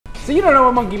So you don't know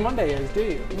what Monkey Monday is, do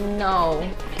you? No.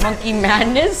 Monkey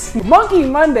Madness? Monkey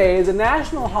Monday is a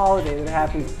national holiday that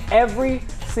happens every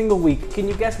single week. Can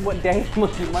you guess what day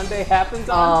Monkey Monday happens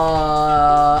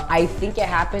on? I think it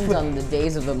happens on the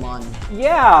days of the month.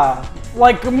 Yeah,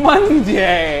 like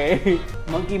Monday.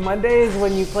 Monkey Monday is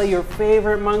when you play your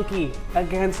favorite monkey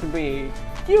against me.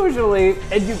 Usually,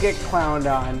 and you get clowned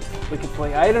on. We can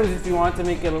play items if you want to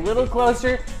make it a little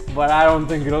closer, but I don't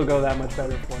think it'll go that much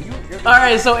better for you.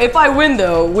 Alright, so if I win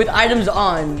though, with items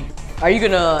on, are you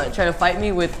gonna try to fight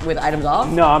me with items off?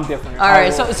 No, I'm different.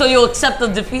 Alright, so you'll accept the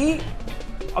defeat?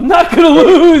 I'm not gonna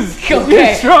lose!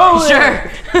 Okay, sure.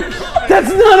 That's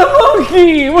not a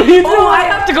monkey! What are you doing? Oh, I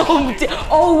have to go.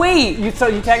 Oh, wait. So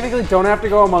you technically don't have to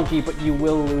go a monkey, but you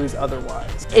will lose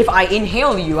otherwise. If I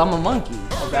inhale you, I'm a monkey.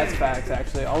 Oh, that's facts,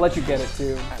 actually. I'll let you get it,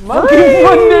 too. Monkey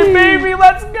Monday, baby!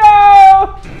 Let's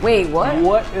go! Wait, what?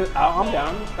 What is... Oh, I'm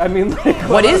down. I mean, like...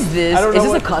 What is this? I don't Is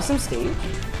know this a custom stage?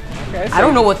 Okay, so I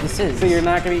don't know what this is. So you're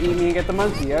not gonna eat me and get the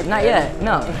monkey, okay? Not yet,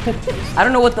 no. I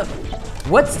don't know what the...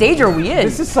 What stage are we in?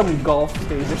 This is some golf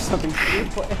stage or something.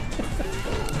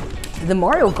 Did the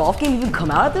Mario Golf game even come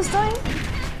out at this time?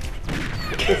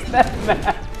 Does that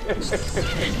matter?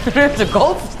 It's a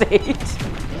golf stage.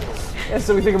 Yeah,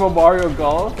 so we think about Mario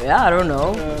Golf? Yeah, I don't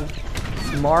know.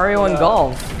 It's Mario and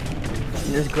golf.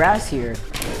 And there's grass here.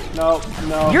 No.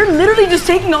 You're literally just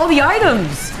taking all the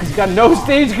items. He's got no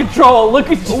stage control. Look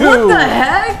at you. What the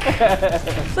heck?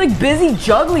 It's like busy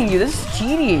juggling you. This is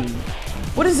cheating.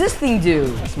 What does this thing do?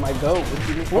 That's my goat. What do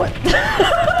you mean? What?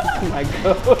 My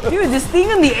goat. Dude, this thing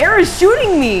in the air is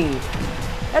shooting me.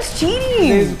 That's cheating.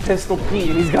 His name's Pistol Pete,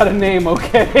 and he's got a name,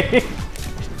 okay?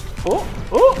 Oh.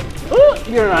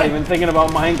 You're not even thinking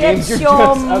about mind games. Get You're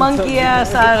your just monkey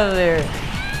ass out of there.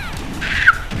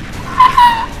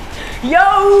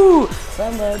 Yo!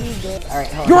 Somebody get... Alright,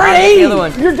 hold on. Great! The other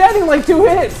one. You're dead in like 2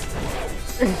 hits.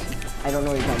 I don't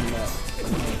know what you're talking about.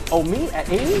 Oh, me? At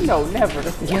 80? No, never.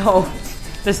 Yo,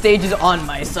 the stage is on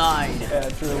my side. Yeah,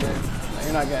 truly. No,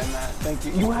 you're not getting that. Thank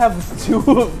you. You have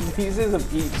 2 pieces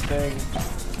of each thing.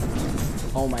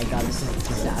 Oh my god, this is a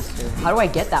disaster. How do I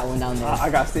get that one down there? I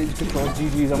got stage control.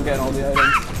 GG's, I'm getting all the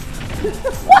items.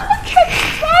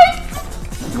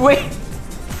 What? Wait.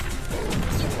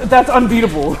 That's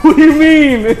unbeatable. What do you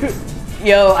mean?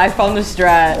 Yo, I found the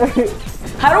strat.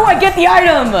 How do I get the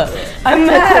item? I'm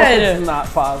mad. It's not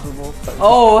possible.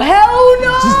 Oh, hell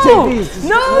no! Just take these. Just,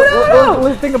 No!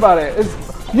 Let's think about it.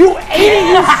 You ate it,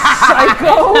 you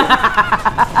psycho!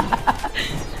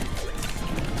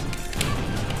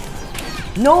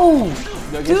 No!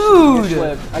 Dude!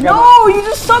 No, you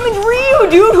just summoned Ryu,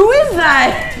 dude! Who is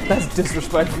that? That's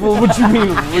disrespectful. What you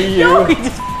mean, Ryu? No, he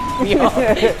just fucked me up.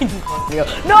 He just fucked me up.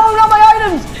 No, not my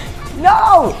items!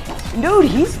 No! Dude,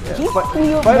 he's fucking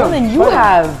me up more than you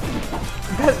have.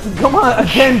 Come on,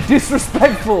 again,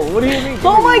 disrespectful. What do you mean?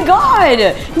 Oh my god!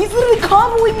 He's literally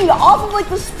comboing me off of like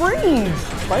the springs.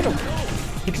 Fight him.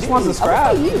 He just wants to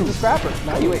scrap. He's a scrapper.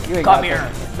 No, you ain't Come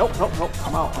here. Nope.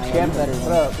 I'm out. I am better.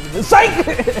 What up? Psych!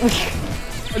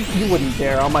 You wouldn't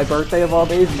dare on my birthday of all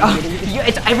days.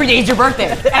 It's every day is your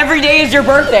birthday. Every day is your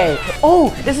birthday. Oh,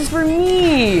 this is for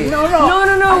me.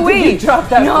 No, wait. You dropped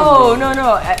that. No.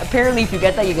 Apparently, if you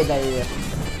get that, you get that.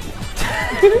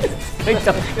 Wait,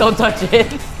 don't touch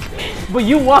it. But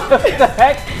you want what the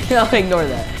heck? I'll ignore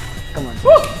that. Come on.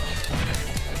 Woo!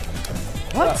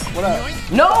 What? What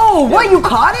up? No! What? You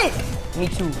caught it? Me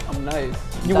too. I'm nice.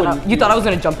 You thought I was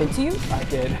gonna jump into you? I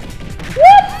did.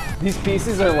 What? These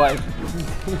pieces are like,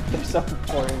 they're so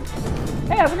important.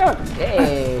 Hey, how's it going?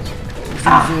 Hey.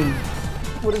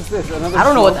 What is this? Another I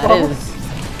don't know what that ball? is.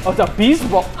 Oh, it's a beast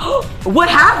ball. What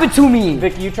happened to me?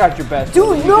 Vicky, you tried your best.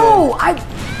 Dude, no!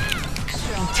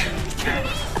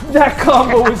 That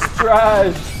combo was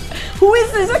trash. Who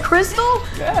is this? A Crystal?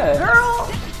 Yeah. Girl!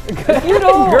 You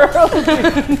know, girl.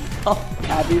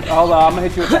 Happy, hold on, I'm gonna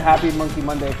hit you with the Happy Monkey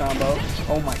Monday combo.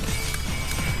 Oh my.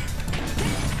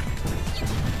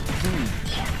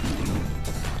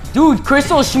 Dude,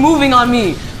 Crystal's moving on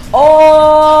me.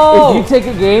 Oh! If you take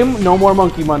a game, no more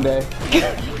Monkey Monday.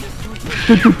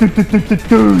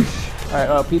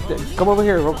 Alright, Pete, come over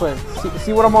here real quick.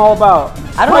 See what I'm all about.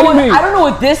 I don't know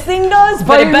what this thing does,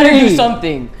 but it better do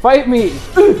something. Fight me.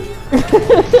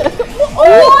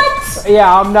 What?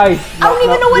 Yeah, I'm nice. I don't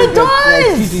even know what it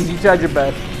does. Yeah, you tried your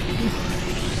best.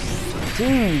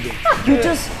 Dude, you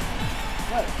just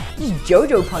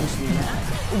JoJo punched me.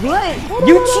 What?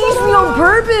 You cheesed me on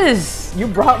purpose. You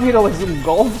brought me to like some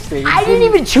golf stage. I didn't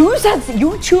even choose that.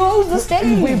 You chose the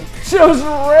stage. We chose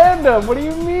random. What do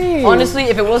you mean? Honestly,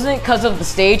 if it wasn't because of the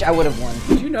stage, I would have won.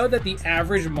 Did you know that the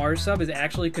average Mars sub is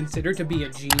actually considered to be a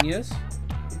genius?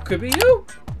 Could be you.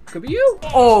 Could be you.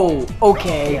 Oh,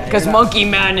 okay. Yeah, Because Monkey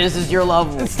Madness is your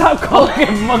level. Stop calling it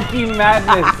Monkey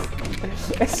Madness.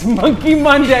 It's Monkey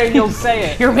Monday and you'll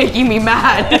say it. You're making me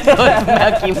mad. So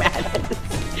it's Monkey Madness.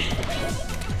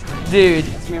 Dude.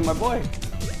 It's me and my boy.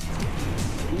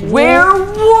 Where?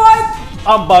 What?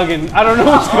 I'm bugging. I don't know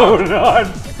what's going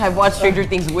on. I've watched Stranger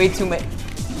Things way too much.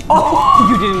 Oh!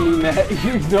 You didn't mean that.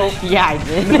 You don't. Yeah, I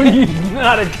did.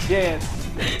 Not a chance.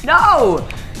 No.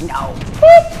 No.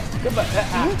 Goodbye.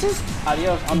 You just.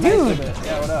 Adios. I'm Dude.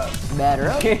 Yeah, what up?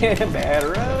 Batter up.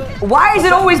 Batter up. Why is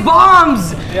it always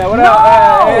bombs? Yeah, what No!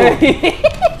 up?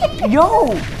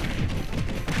 Yo.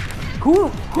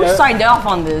 Who Yeah. signed off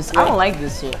on this? I don't like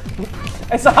this shit.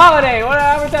 It's a holiday. What?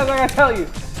 How many times I gotta tell you?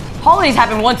 Holidays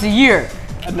happen once a year.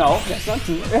 No, that's not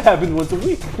true. It happens once a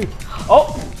week.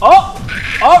 Oh!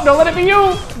 Don't let it be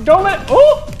you! Don't let it.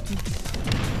 Oh!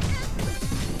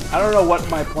 I don't know what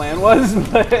my plan was,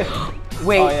 but.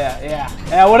 Wait. Oh yeah.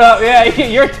 Yeah, what up? Yeah,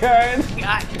 your turn.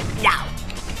 God, no.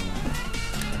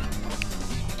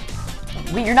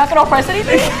 Wait, you're not gonna press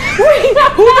anything? Wait,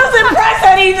 who doesn't press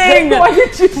anything? Why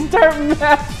did you start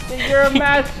mashing? You're a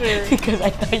masher. Because I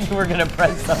thought you were gonna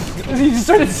press something. You just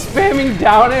started spamming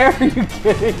down air? Are you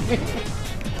kidding me?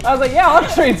 I was like, yeah, I'll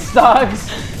trade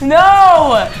stocks.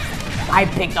 No! I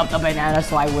picked up the banana,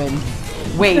 so I win.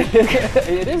 Wait.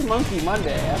 It is Monkey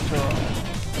Monday, after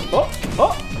all. Oh,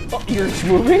 you're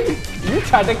moving? You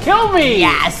tried to kill me!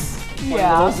 Yes!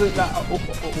 Yeah. You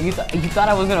thought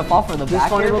I was gonna fall for the This back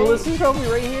funny air, little babe? listen trophy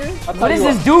right here? What does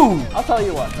this do? I'll tell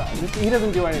you what, he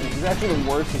doesn't do anything. He's actually the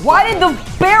worst. Why did the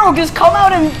barrel just come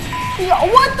out and...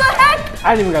 What the heck?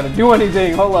 I didn't even gotta do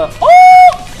anything. Hold up.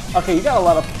 Oh! Okay, you got a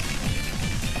lot of...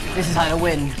 This is how to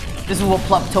win. This is what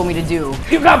Plup told me to do.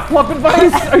 You got Plup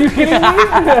advice? Are you kidding me?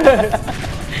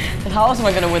 And how else am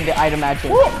I gonna win the item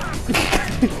matches?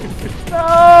 No,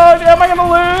 am I gonna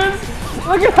lose?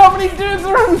 Look at how many dudes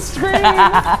are on the screen.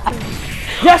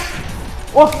 Yes!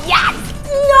 Oh. Yes!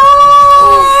 No!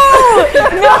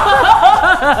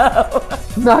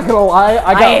 No! Not gonna lie,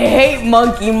 I hate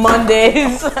Monkey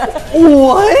Mondays.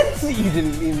 What? You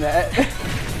didn't mean that.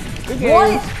 Good game.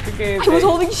 What? Good game. I was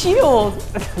holding shield.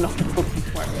 No,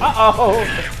 uh-oh.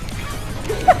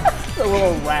 The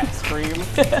little rat scream.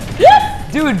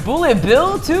 Dude, Bullet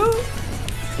Bill too?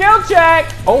 Skill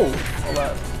check! Oh, hold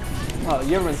up. Oh,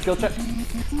 you ever been skill check?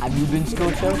 Have you been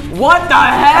skill check? What the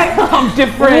heck? I'm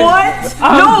different. What?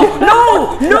 No!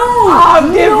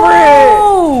 I'm different!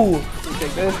 No!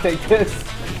 Take this.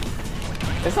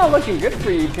 It's not looking good for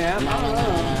you, Cam. I don't know. I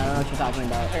don't know what you're talking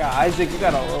about. I got Isaac, you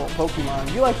got a little Pokemon.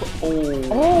 You like,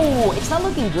 Oh, it's not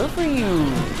looking good for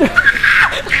you.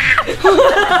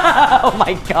 Oh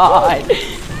my god.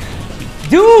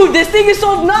 Dude, this thing is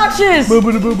so obnoxious.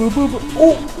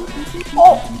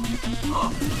 Oh.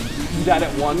 You got it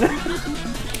one.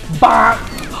 Bah.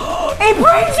 It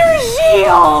breaks your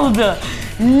shield.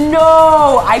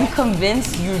 No, I'm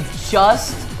convinced you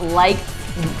just like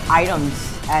items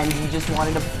and you just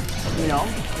wanted to, you know,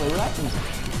 play with items.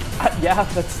 Yeah,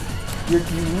 that's... You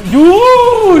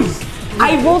lose!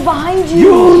 I rolled behind you!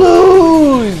 You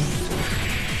lose!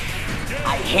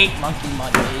 I hate Monkey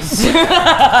Mondays.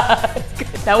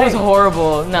 That was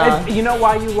horrible. Nah. You know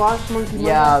why you lost Monkey Monday?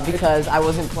 Yeah, because I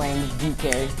wasn't playing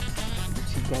DK.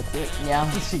 She gets it. Yeah.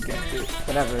 She gets it.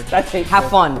 Whatever. That's hateful. Have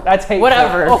fun. That's hateful.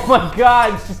 Whatever. Oh my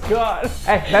god, she's gone.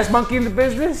 Hey, best monkey in the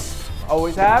business.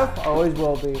 Always have, always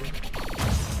will be.